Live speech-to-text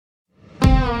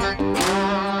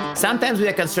Sometimes we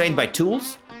are constrained by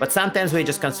tools, but sometimes we're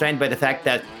just constrained by the fact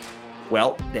that,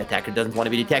 well, the attacker doesn't want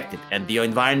to be detected and your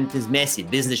environment is messy,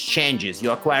 business changes, you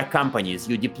acquire companies,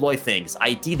 you deploy things,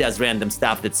 IT does random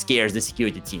stuff that scares the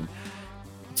security team.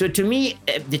 So to me,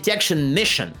 a detection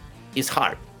mission is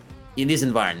hard in these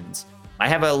environments. I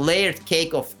have a layered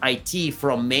cake of IT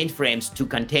from mainframes to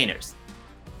containers.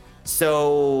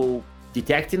 So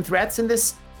detecting threats in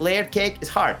this layered cake is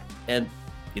hard, and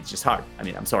it's just hard. I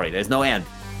mean, I'm sorry, there's no end.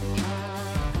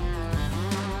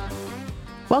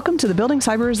 Welcome to the Building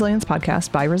Cyber Resilience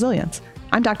podcast by Resilience.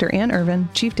 I'm Dr. Ann Irvin,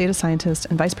 Chief Data Scientist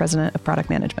and Vice President of Product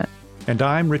Management. And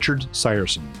I'm Richard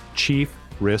Sierson, Chief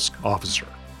Risk Officer.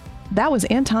 That was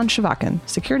Anton Chuvakin,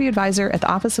 Security Advisor at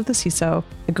the Office of the CISO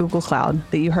at Google Cloud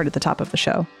that you heard at the top of the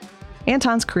show.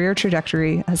 Anton's career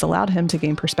trajectory has allowed him to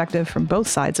gain perspective from both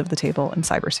sides of the table in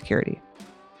cybersecurity.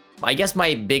 I guess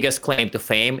my biggest claim to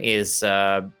fame is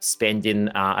spending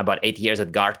about 8 years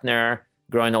at Gartner,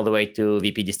 growing all the way to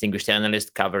VP Distinguished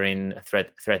Analyst, covering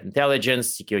threat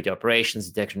intelligence, security operations,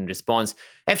 detection and response,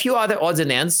 a few other odds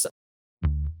and ends.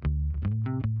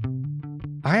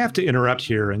 I have to interrupt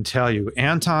here and tell you,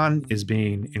 Anton is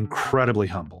being incredibly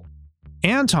humble.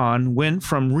 Anton went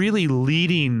from really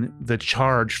leading the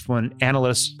charge from an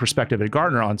analyst's perspective at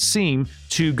Gartner on SIEM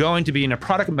to going to being a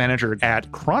product manager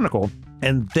at Chronicle.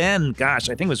 And then, I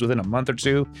think it was within a month or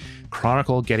two,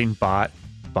 Chronicle getting bought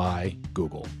by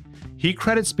Google. He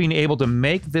credits being able to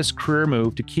make this career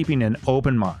move to keeping an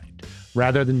open mind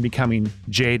rather than becoming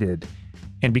jaded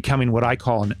and becoming what I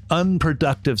call an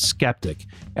unproductive skeptic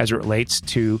as it relates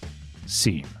to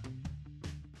SIEM.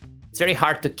 It's very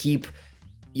hard to keep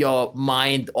your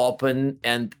mind open.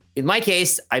 And in my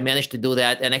case, I managed to do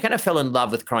that. And I kind of fell in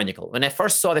love with Chronicle. When I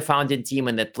first saw the founding team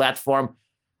and that platform,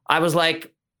 I was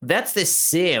like, that's the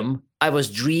SIEM I was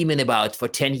dreaming about for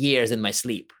 10 years in my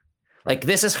sleep. Like,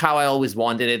 this is how I always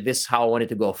wanted it. This is how I wanted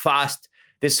to go fast.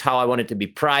 This is how I wanted to be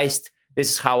priced. This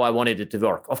is how I wanted it to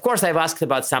work. Of course, I've asked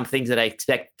about some things that I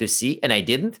expect to see, and I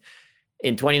didn't.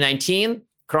 In 2019,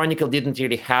 Chronicle didn't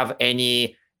really have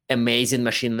any amazing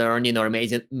machine learning or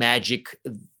amazing magic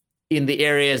in the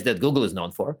areas that Google is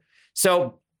known for.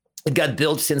 So it got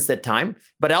built since that time.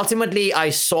 But ultimately,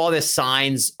 I saw the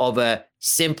signs of a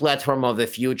SIEM platform of the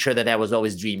future that I was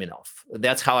always dreaming of.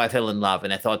 That's how I fell in love.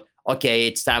 And I thought, okay,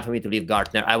 it's time for me to leave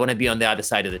Gartner. I want to be on the other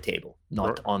side of the table,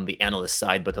 not on the analyst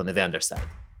side, but on the vendor side.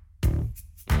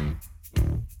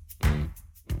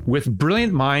 With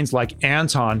brilliant minds like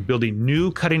Anton building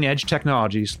new cutting-edge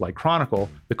technologies like Chronicle,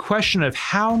 the question of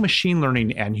how machine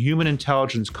learning and human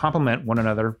intelligence complement one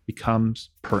another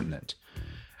becomes pertinent.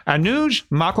 Anuj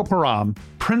Malkapuram,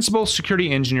 Principal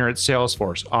Security Engineer at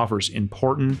Salesforce, offers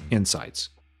important insights.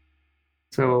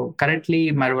 So currently,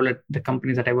 my role at the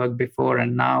companies that I worked before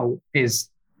and now is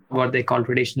what they call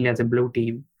traditionally as a blue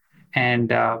team. And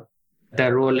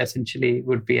the role essentially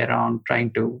would be around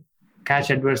trying to catch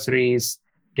adversaries,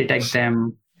 detect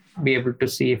them, be able to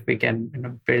see if we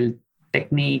can build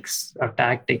techniques or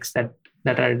tactics that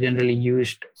are generally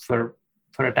used for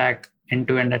attack,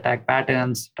 end-to-end attack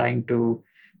patterns, trying to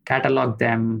catalog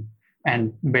them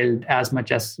and build as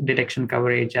much as detection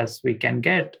coverage as we can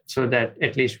get so that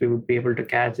at least we would be able to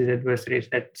catch these adversaries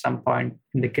at some point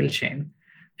in the kill chain.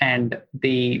 And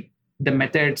the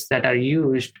methods that are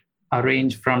used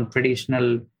range from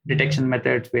traditional detection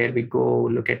methods where we go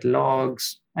look at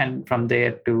logs and from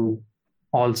there to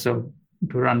also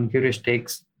to run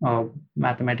heuristics or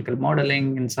mathematical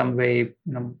modeling in some way,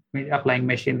 applying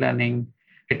machine learning.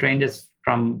 It ranges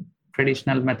from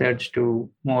traditional methods to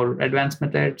more advanced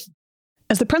methods.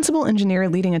 As the principal engineer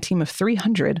leading a team of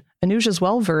 300, Anuj is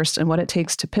well-versed in what it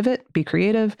takes to pivot, be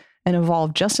creative, and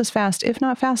evolve just as fast, if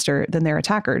not faster, than their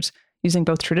attackers, using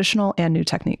both traditional and new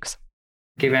techniques.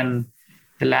 Given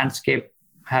the landscape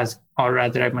or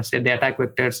rather I must say the attack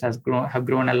vectors have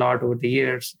grown a lot over the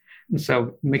years.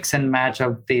 So mix and match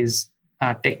of these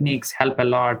techniques help a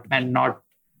lot and not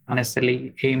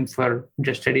necessarily aim for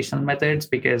just traditional methods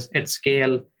because at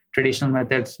scale, traditional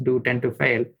methods do tend to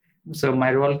fail. So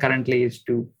my role currently is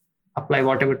to apply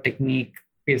whatever technique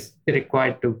is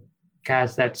required to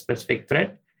catch that specific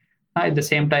threat. At the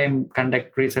same time,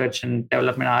 conduct research and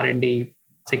development R&D,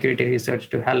 security research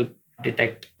to help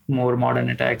detect more modern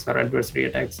attacks or adversary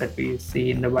attacks that we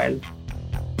see in the wild.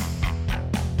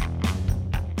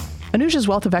 Anuj's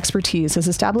wealth of expertise has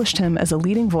established him as a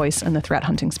leading voice in the threat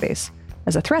hunting space.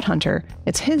 As a threat hunter,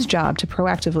 it's his job to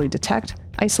proactively detect,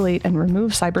 isolate, and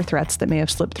remove cyber threats that may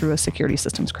have slipped through a security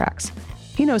system's cracks.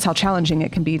 He knows how challenging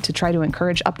it can be to try to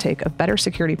encourage uptake of better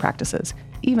security practices,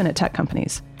 even at tech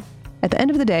companies. At the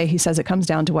end of the day, he says it comes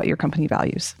down to what your company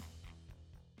values.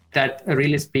 That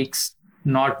really speaks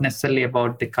not necessarily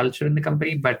about the culture in the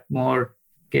company, but more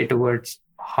geared towards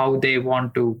how they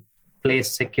want to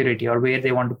place security or where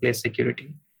they want to place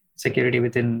security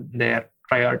within their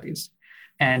priorities.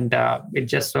 And it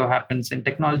just so happens in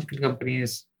technological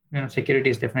companies, security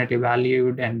is definitely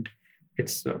valued, and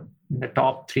it's the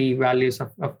top 3 values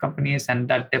of companies. And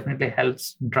that definitely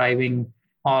helps driving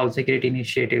all security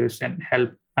initiatives and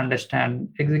help understand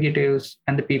executives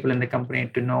and the people in the company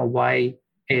to know why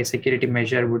a security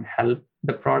measure would help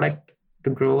the product to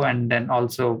grow, and then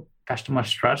also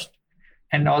customers trust.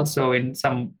 And also in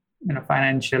some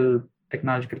financial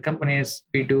technological companies,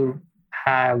 we do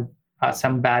have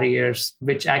some barriers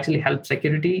which actually help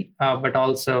security, but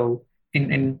also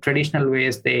in traditional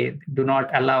ways, they do not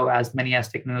allow as many as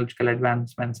technological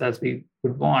advancements as we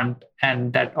would want.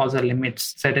 And that also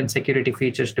limits certain security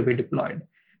features to be deployed.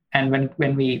 And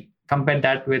when we compare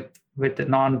that with the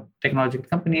non-technological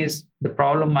companies, the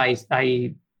problem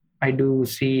I do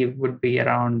see would be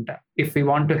around, if we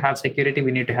want to have security,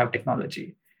 we need to have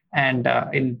technology. And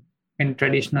in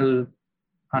traditional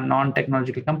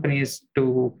non-technological companies,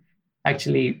 to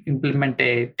actually implement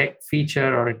a tech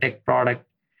feature or a tech product,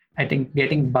 I think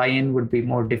getting buy-in would be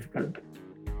more difficult.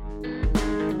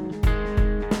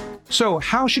 So,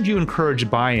 how should you encourage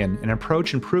buy-in and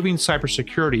approach improving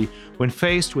cybersecurity when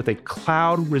faced with a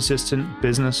cloud-resistant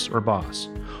business or boss?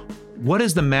 What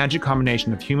is the magic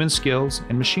combination of human skills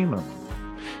and machine learning?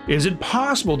 Is it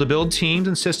possible to build teams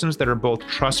and systems that are both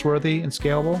trustworthy and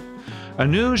scalable?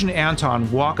 Anuj and Anton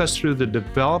walk us through the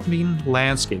developing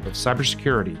landscape of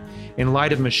cybersecurity in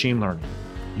light of machine learning,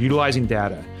 utilizing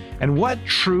data, and what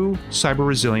true cyber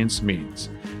resilience means.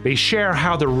 They share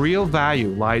how the real value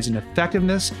lies in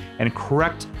effectiveness and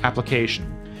correct application,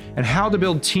 and how to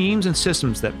build teams and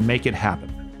systems that make it happen.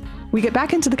 We get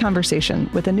back into the conversation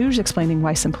with Anuj explaining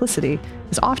why simplicity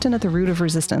is often at the root of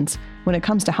resistance when it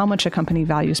comes to how much a company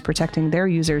values protecting their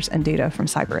users and data from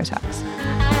cyber attacks.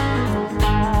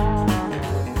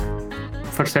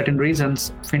 For certain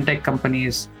reasons, fintech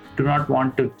companies do not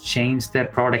want to change their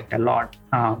product a lot,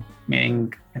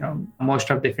 meaning most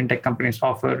of the fintech companies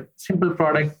offer simple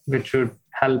product which would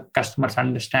help customers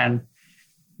understand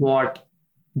what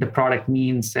the product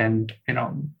means, and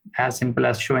as simple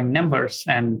as showing numbers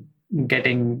and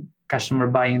getting customer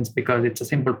buy-ins because it's a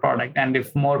simple product. And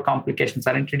if more complications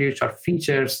are introduced or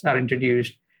features are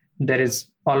introduced, there is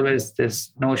always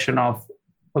this notion of,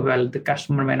 well, the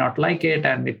customer may not like it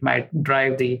and it might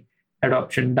drive the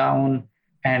adoption down.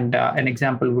 And an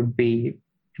example would be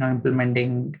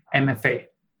implementing MFA,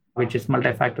 which is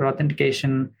multi-factor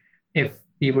authentication. If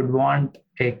you would want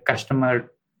a customer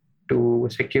to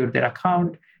secure their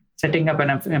account, setting up an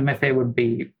MFA would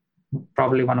be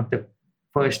probably one of the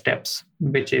first steps,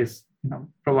 which is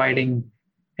providing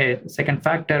a second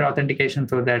factor authentication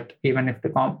so that even if the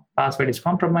password is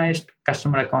compromised,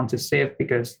 customer accounts is safe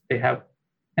because they have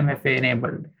MFA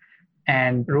enabled.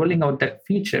 And rolling out that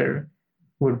feature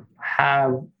would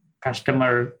have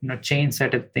customer change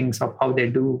certain things of how they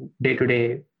do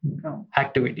day-to-day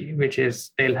activity, which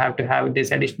is they'll have to have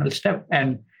this additional step.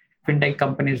 And fintech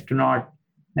companies do not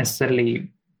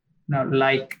necessarily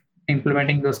like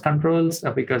implementing those controls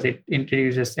because it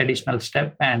introduces additional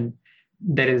step, and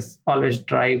there is always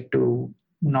drive to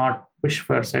not push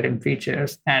for certain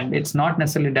features. And it's not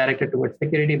necessarily directed towards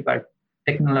security, but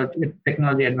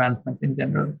technology advancements in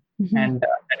general. Mm-hmm. And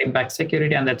that impacts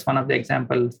security. And that's one of the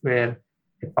examples where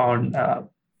I found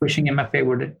pushing MFA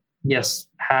would, yes,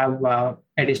 have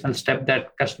additional step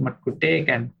that customer could take.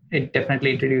 And it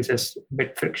definitely introduces a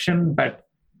bit friction, but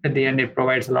at the end, it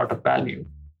provides a lot of value.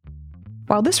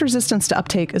 While this resistance to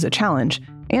uptake is a challenge,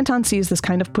 Anton sees this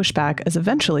kind of pushback as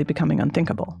eventually becoming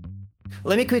unthinkable.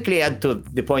 Let me quickly add to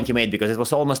the point you made, because it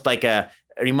was almost like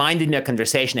reminded me of a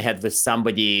conversation I had with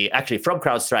somebody actually from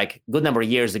CrowdStrike a good number of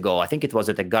years ago. I think it was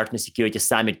at the Gartner Security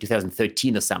Summit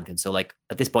 2013 or something. So like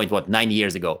at this point, 9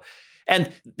 years ago.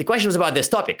 And the question was about this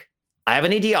topic. I have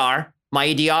an EDR. My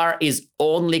EDR is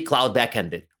only cloud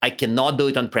backended. I cannot do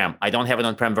it on-prem. I don't have an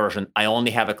on-prem version. I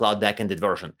only have a cloud backended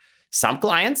version. Some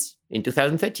clients in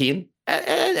 2013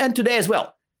 and today as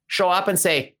well show up and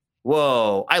say,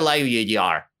 whoa, I like your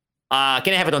EDR.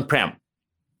 Can I have it on-prem?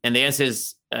 And the answer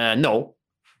is no,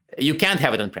 you can't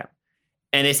have it on-prem.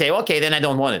 And they say, okay, then I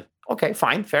don't want it. Okay,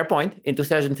 fine, fair point. In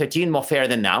 2013, more fair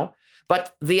than now.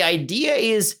 But the idea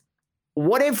is,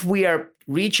 what if we are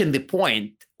reaching the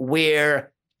point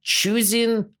where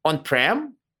choosing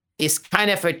on-prem is kind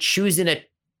of choosing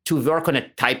to work on a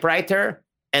typewriter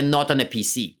and not on a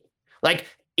PC? Like,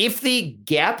 if the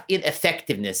gap in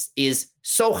effectiveness is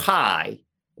so high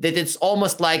that it's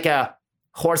almost like a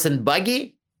horse and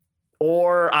buggy,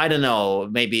 or I don't know,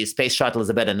 maybe space shuttle is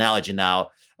a better analogy now,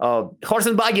 horse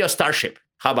and buggy or starship.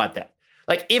 How about that?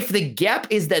 Like if the gap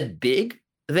is that big,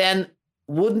 then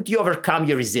wouldn't you overcome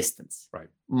your resistance? Right.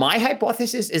 My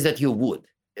hypothesis is that you would.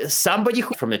 Somebody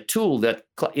who from a tool that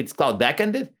it's cloud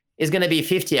backended is going to be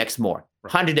 50x more,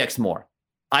 100x more.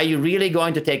 Are you really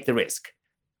going to take the risk?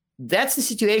 That's the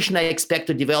situation I expect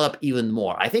to develop even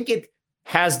more. I think it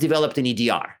has developed in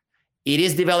EDR. It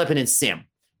is developing in SIEM,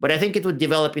 but I think it would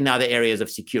develop in other areas of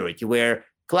security where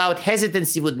cloud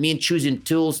hesitancy would mean choosing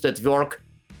tools that work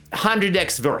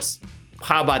 100x worse.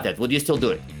 How about that? Would you still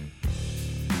do it?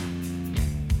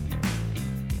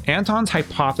 Anton's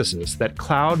hypothesis that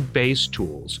cloud-based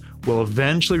tools will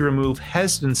eventually remove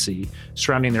hesitancy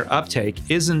surrounding their uptake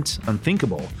isn't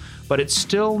unthinkable, but it's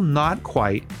still not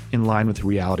quite in line with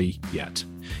reality yet.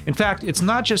 In fact, it's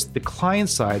not just the client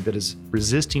side that is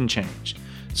resisting change.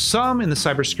 Some in the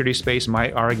cybersecurity space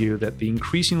might argue that the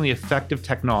increasingly effective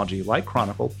technology like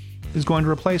Chronicle is going to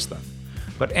replace them.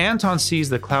 But Anton sees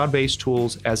the cloud-based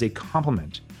tools as a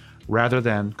complement rather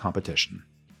than competition.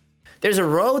 There's a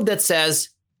road that says,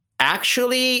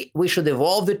 actually, we should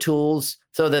evolve the tools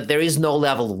so that there is no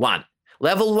level one.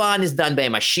 Level one is done by a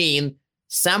machine.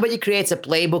 Somebody creates a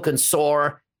playbook and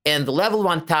SOAR, and the level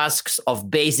one tasks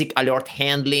of basic alert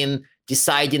handling,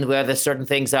 deciding whether certain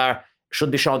things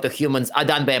should be shown to humans are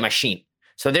done by a machine.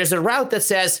 So there's a route that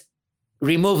says,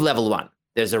 remove level one.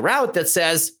 There's a route that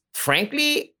says,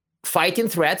 frankly, fighting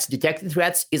threats, detecting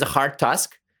threats is a hard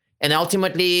task. And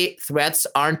ultimately, threats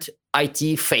aren't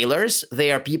IT failures.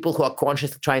 They are people who are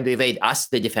consciously trying to evade us,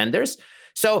 the defenders.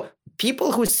 So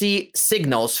people who see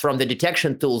signals from the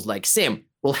detection tools like SIEM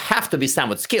will have to be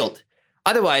somewhat skilled.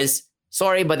 Otherwise,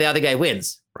 sorry, but the other guy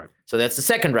wins. Right. So that's the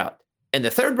second route. And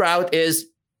the third route is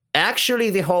actually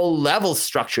the whole level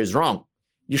structure is wrong.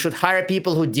 You should hire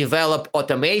people who develop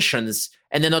automations,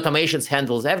 and then automations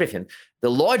handles everything.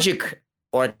 The logic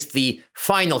or the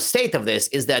final state of this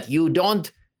is that you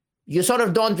sort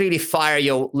of don't really fire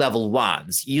your level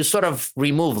ones. You sort of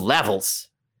remove levels.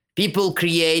 People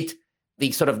create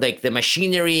the sort of like the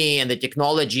machinery and the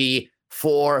technology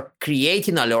for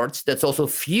creating alerts that's also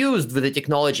fused with the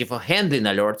technology for handling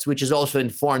alerts, which is also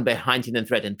informed by hunting and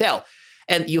threat intel.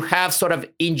 And you have sort of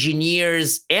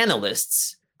engineers,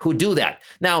 analysts who do that.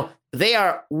 Now, they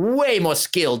are way more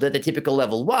skilled than the typical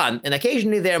level one, and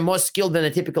occasionally they're more skilled than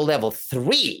a typical level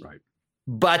three. Right.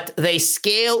 But they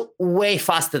scale way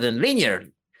faster than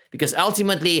linearly, because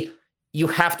ultimately you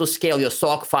have to scale your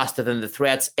SOC faster than the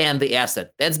threats and the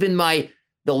asset. That's been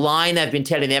the line I've been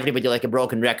telling everybody like a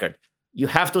broken record. You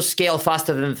have to scale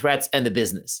faster than the threats and the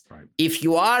business. Right. If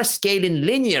you are scaling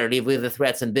linearly with the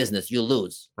threats and business, you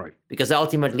lose. Right. Because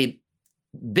ultimately,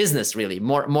 business really,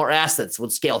 more assets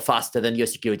would scale faster than your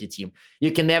security team.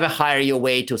 You can never hire your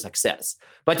way to success,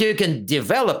 but you can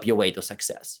develop your way to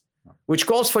success, which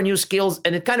calls for new skills.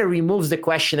 And it kind of removes the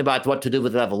question about what to do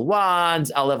with level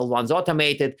ones. Are level ones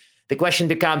automated? The question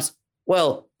becomes,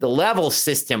 well, the level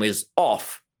system is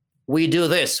off. We do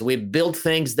this. We build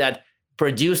things that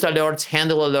produce alerts,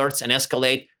 handle alerts, and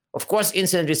escalate. Of course,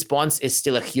 incident response is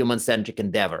still a human-centric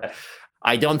endeavor.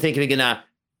 I don't think we're going to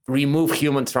remove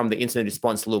humans from the incident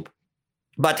response loop.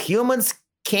 But humans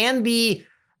can be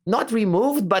not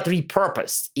removed, but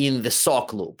repurposed in the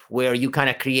SOC loop, where you kind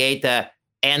of create a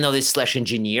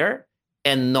analyst/engineer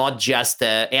and not just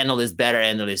analyst, better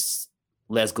analyst,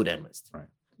 less good analyst. Right.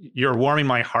 You're warming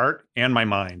my heart and my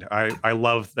mind. I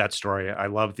love that story. I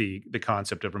love the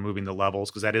concept of removing the levels,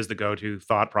 because that is the go-to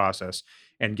thought process,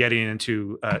 and getting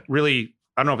into really,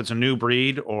 I don't know if it's a new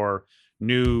breed or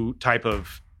new type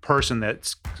of person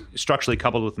that's structurally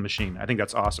coupled with the machine. I think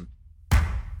that's awesome.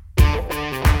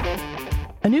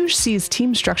 Anuj sees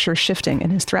team structure shifting in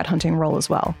his threat hunting role as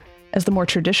well, as the more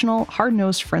traditional,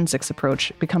 hard-nosed forensics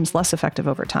approach becomes less effective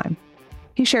over time.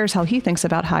 He shares how he thinks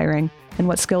about hiring and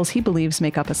what skills he believes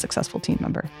make up a successful team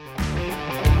member.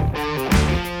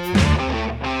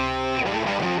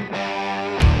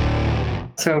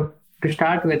 So to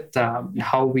start with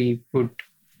how we would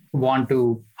want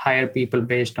to hire people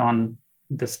based on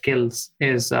the skills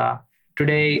is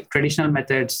today, traditional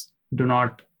methods do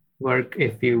not work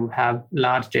if you have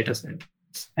large data sets.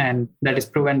 And that is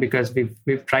proven because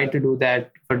we've tried to do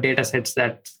that for data sets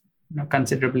that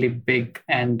considerably big.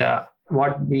 And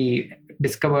what we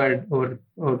discovered or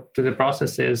to the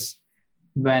process is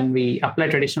when we apply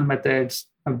traditional methods,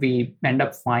 we end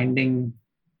up finding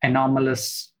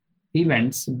anomalous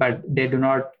events, but they do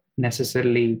not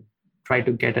necessarily try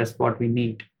to get us what we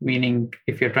need. Meaning,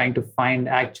 if you're trying to find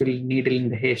actually needle in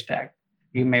the haystack,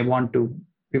 you may want to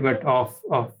pivot off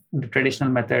of the traditional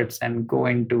methods and go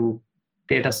into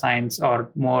data science or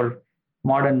more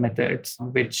modern methods,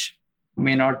 which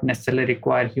may not necessarily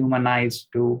require human eyes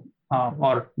to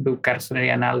or do cursory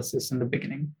analysis in the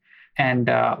beginning. And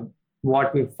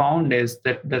what we found is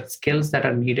that the skills that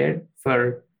are needed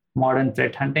for modern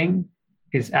threat hunting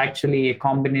is actually a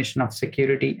combination of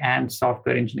security and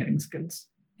software engineering skills.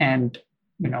 And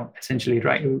essentially,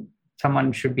 right,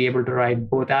 someone should be able to write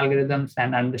both algorithms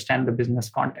and understand the business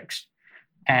context.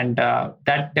 And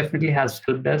that definitely has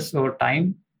helped us over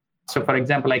time. So, for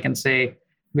example, I can say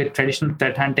with traditional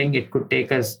threat hunting, it could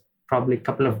take us probably a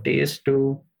couple of days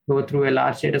to go through a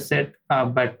large data set.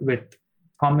 But with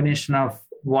combination of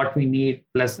what we need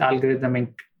plus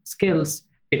algorithmic skills,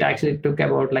 it actually took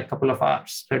about like a couple of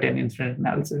hours, certain incident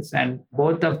analysis. And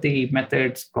both of the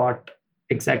methods got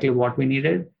exactly what we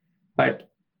needed, but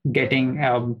getting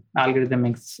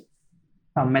algorithmic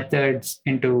methods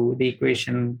into the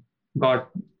equation got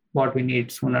what we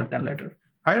need sooner than later.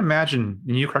 I'd imagine,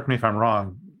 and you correct me if I'm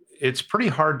wrong, it's pretty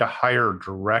hard to hire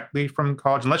directly from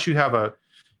college unless you have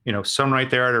someone right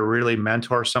there to really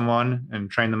mentor someone and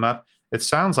train them up. It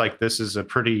sounds like this is a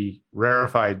pretty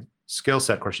rarefied skill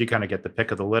set. Of course, you kind of get the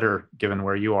pick of the litter given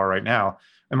where you are right now.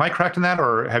 Am I correct in that?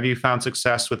 Or have you found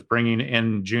success with bringing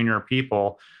in junior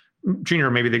people? Junior,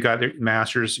 maybe they got their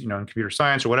master's, in computer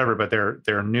science or whatever, but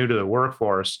they're new to the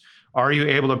workforce. Are you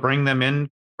able to bring them in,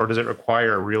 or does it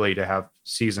require really to have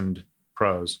seasoned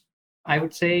pros? I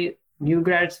would say new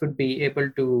grads would be able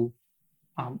to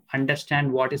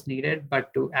understand what is needed,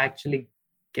 but to actually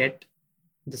get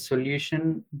the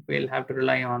solution, we'll have to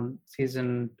rely on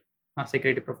seasoned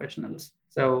security professionals.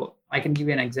 So I can give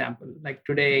you an example. Like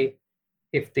today,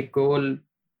 if the goal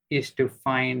is to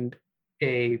find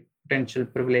a potential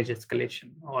privilege escalation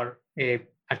or a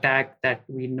attack that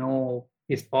we know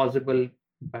is possible,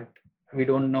 but we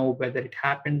don't know whether it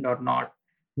happened or not,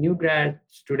 new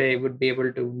grads today would be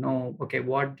able to know, okay,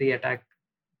 what the attack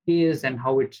is and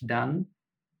how it's done.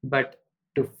 But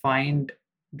to find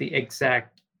the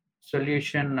exact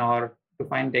solution or to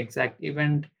find the exact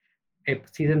event, a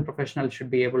seasoned professional should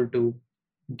be able to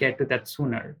get to that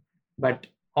sooner. But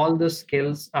all those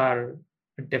skills are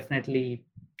definitely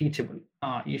teachable.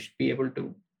 You should be able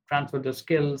to transfer those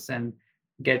skills and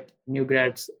get new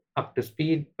grads up to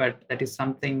speed, but that is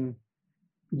something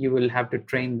you will have to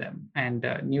train them. And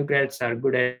new grads are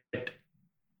good at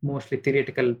mostly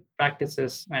theoretical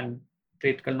practices and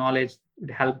theoretical knowledge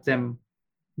to help them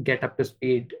get up to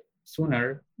speed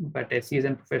sooner. But a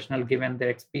seasoned professional, given their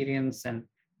experience and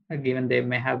given they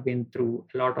may have been through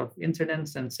a lot of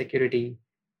incidents and security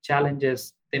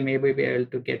challenges, they may be able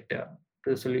to get to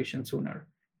the solution sooner.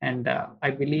 And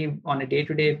I believe on a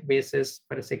day-to-day basis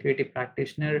for a security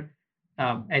practitioner,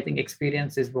 I think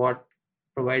experience is what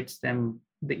provides them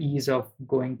the ease of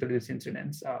going through these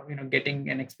incidents. Getting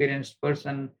an experienced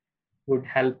person would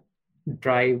help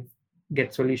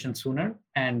get solutions sooner.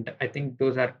 And I think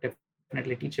those are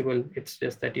definitely teachable. It's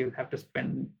just that you have to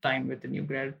spend time with the new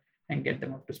grad and get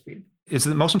them up to speed. Is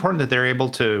it most important that they're able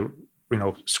to,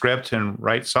 script and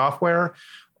write software,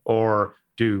 or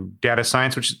do data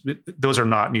science, which those are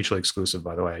not mutually exclusive,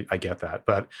 by the way, I get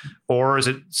that. Or is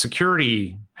it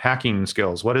security hacking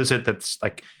skills? What is it that's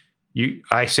like,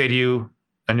 I say to you,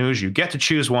 Anuj, you get to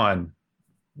choose one.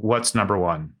 What's number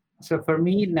one? So for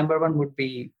me, number one would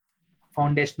be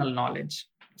foundational knowledge.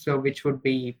 So which would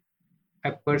be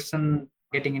a person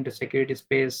getting into security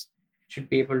space should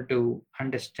be able to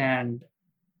understand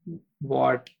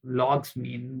what logs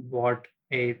mean, what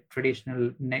a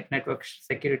traditional network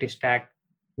security stack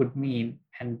would mean,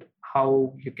 and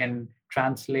how you can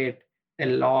translate a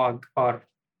log or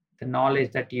the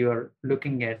knowledge that you're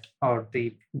looking at or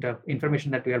the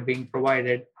information that we are being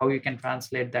provided, how you can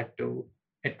translate that to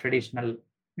a traditional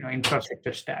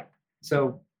infrastructure stack.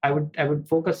 So I would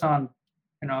focus on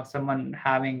someone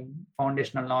having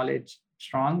foundational knowledge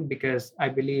strong, because I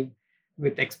believe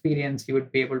with experience you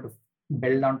would be able to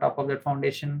build on top of that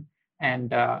foundation.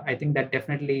 And I think that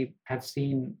definitely have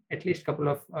seen at least a couple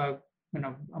of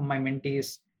my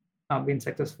mentees been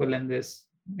successful in this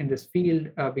field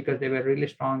because they were really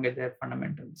strong at their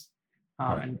fundamentals,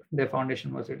 and their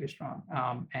foundation was really strong,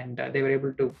 and they were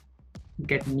able to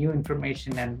get new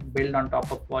information and build on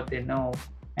top of what they know,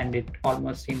 and it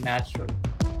almost seemed natural.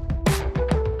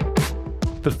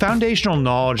 The foundational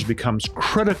knowledge becomes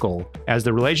critical as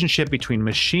the relationship between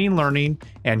machine learning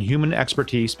and human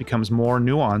expertise becomes more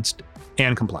nuanced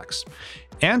and complex.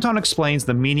 Anton explains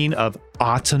the meaning of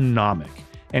autonomic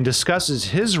and discusses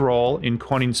his role in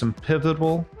coining some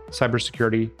pivotal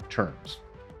cybersecurity terms.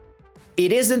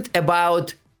 It isn't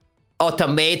about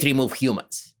remove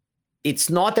humans.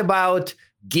 It's not about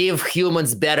give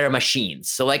humans better machines.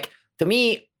 So to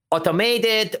me,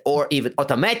 automated or even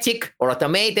automatic or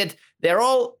automated, they're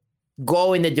all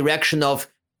go in the direction of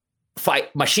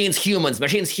fight machines, humans,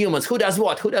 who does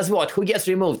what, who gets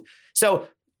removed. So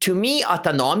to me,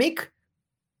 autonomic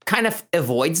kind of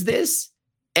avoids this.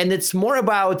 And it's more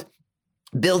about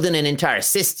building an entire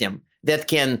system that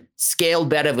can scale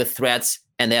better with threats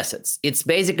and assets. It's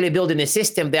basically building a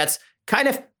system that's kind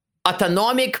of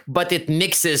autonomic, but it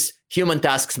mixes human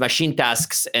tasks, machine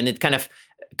tasks, and it kind of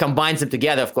combines them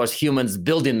together. Of course, humans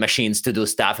building machines to do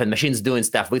stuff and machines doing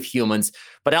stuff with humans.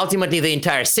 But ultimately, the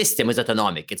entire system is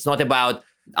autonomic. It's not about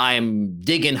I'm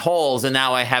digging holes and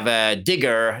now I have a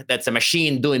digger that's a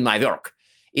machine doing my work.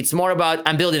 It's more about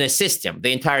I'm building a system,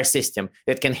 the entire system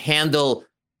that can handle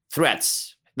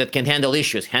threats, that can handle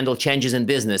issues, handle changes in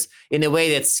business in a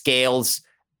way that scales.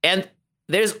 And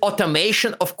there's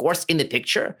automation, of course, in the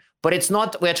picture, but it's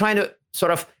not, we're trying to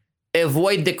sort of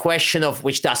avoid the question of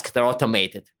which tasks are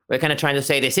automated. We're kind of trying to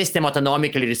say the system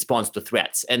autonomically responds to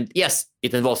threats. And yes,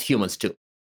 it involves humans too.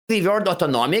 The word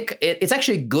autonomic, it's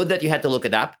actually good that you had to look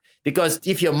it up, because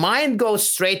if your mind goes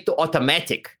straight to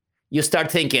automatic, you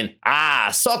start thinking,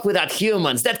 SOC without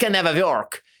humans, that can never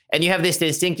work. And you have this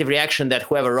instinctive reaction that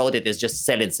whoever wrote it is just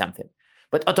selling something.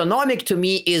 But autonomic to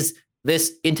me is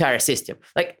this entire system.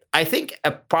 Like, I think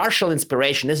a partial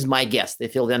inspiration, this is my guess, the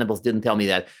Phil Venables didn't tell me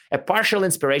that, a partial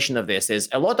inspiration of this is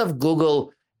a lot of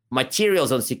Google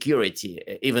materials on security,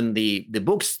 even the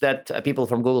books that people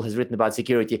from Google has written about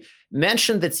security,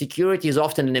 mention that security is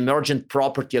often an emergent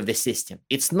property of the system.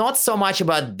 It's not so much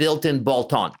about built-in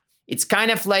bolt-on. It's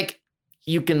kind of like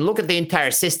you can look at the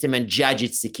entire system and judge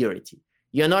its security.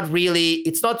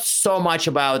 It's not so much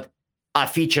about are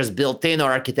features built in or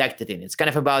architected in. It's kind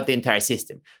of about the entire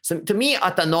system. So to me,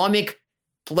 autonomic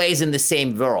plays in the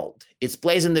same world. It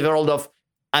plays in the world of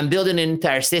I'm building an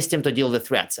entire system to deal with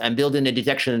threats. I'm building a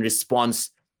detection and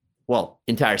response,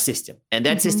 entire system. And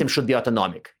that system should be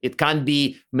autonomic. It can't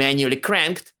be manually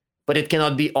cranked, but it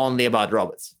cannot be only about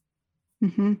robots.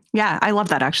 Mm-hmm. Yeah, I love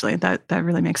that, actually. That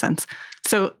really makes sense.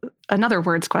 So another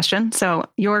words question. So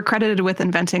you're credited with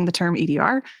inventing the term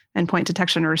EDR, endpoint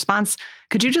detection and response.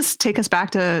 Could you just take us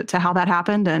back to how that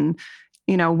happened and,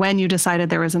 when you decided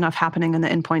there was enough happening in the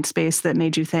endpoint space that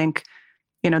made you think,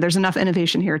 there's enough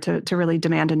innovation here to really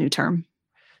demand a new term?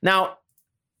 Now,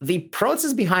 the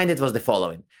process behind it was the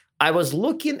following. I was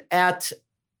looking at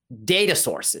data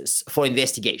sources for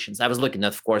investigations. I was looking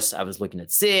at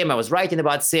SIEM, I was writing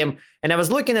about SIEM, and I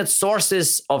was looking at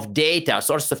sources of data,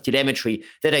 sources of telemetry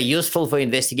that are useful for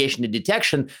investigation and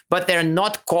detection, but they're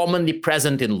not commonly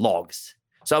present in logs.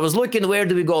 So I was looking, where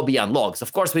do we go beyond logs?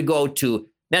 Of course, we go to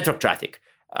network traffic.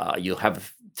 You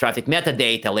have traffic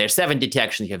metadata, layer 7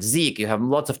 detection, you have Zeek, you have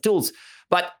lots of tools,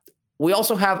 but we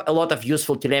also have a lot of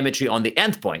useful telemetry on the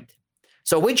endpoint.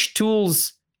 So which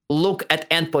tools look at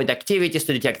endpoint activities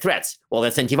to detect threats? Well,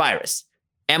 that's antivirus.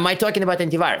 Am I talking about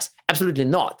antivirus? Absolutely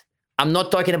not. I'm not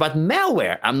talking about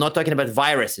malware. I'm not talking about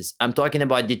viruses. I'm talking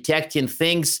about detecting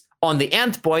things on the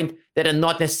endpoint that are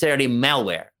not necessarily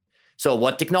malware. So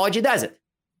what technology does it?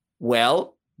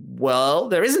 Well,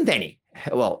 there isn't any.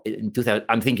 Well,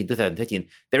 I'm thinking 2015,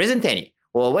 there isn't any.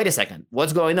 Well, wait a second.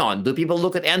 What's going on? Do people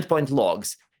look at endpoint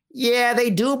logs? Yeah, they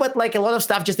do, but a lot of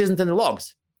stuff just isn't in the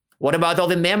logs. What about all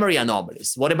the memory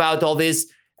anomalies? What about all these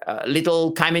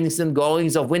little comings and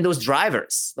goings of Windows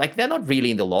drivers? They're not really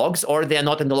in the logs, or they're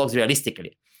not in the logs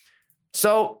realistically.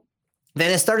 So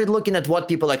then I started looking at what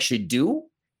people actually do.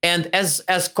 And as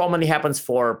commonly happens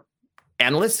for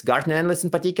analysts, Gartner analysts in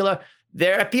particular,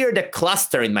 there appeared a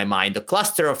cluster in my mind, a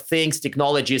cluster of things,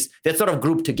 technologies that sort of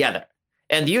group together.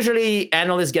 And usually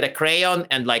analysts get a crayon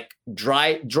and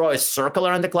draw a circle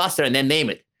around the cluster and then name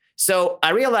it. So I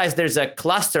realized there's a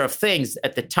cluster of things.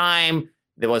 At the time,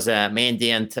 there was a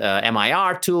Mandiant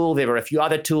MIR tool. There were a few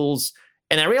other tools.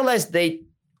 And I realized they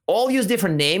all use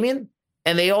different naming,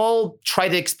 and they all try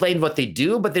to explain what they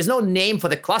do, but there's no name for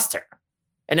the cluster.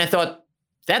 And I thought,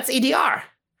 that's EDR.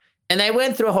 And I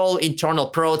went through a whole internal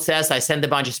process. I sent a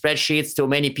bunch of spreadsheets to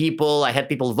many people. I had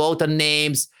people vote on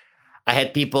names. I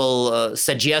had people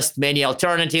suggest many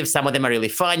alternatives. Some of them are really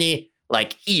funny,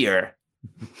 like EAR.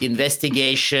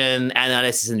 Investigation,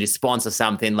 analysis, and response or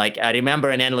something. I remember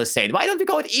an analyst saying, why don't we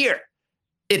go with EAR?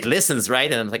 It listens,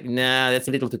 right? And I'm like, nah, that's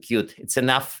a little too cute. It's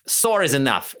enough. SOAR is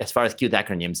enough as far as cute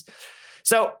acronyms.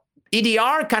 So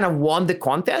EDR kind of won the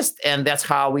contest, and that's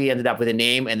how we ended up with a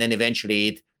name, and then eventually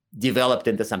it developed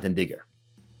into something bigger.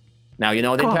 Now you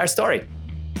know the entire story.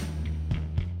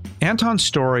 Anton's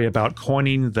story about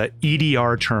coining the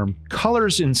EDR term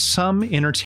colors in some entertainment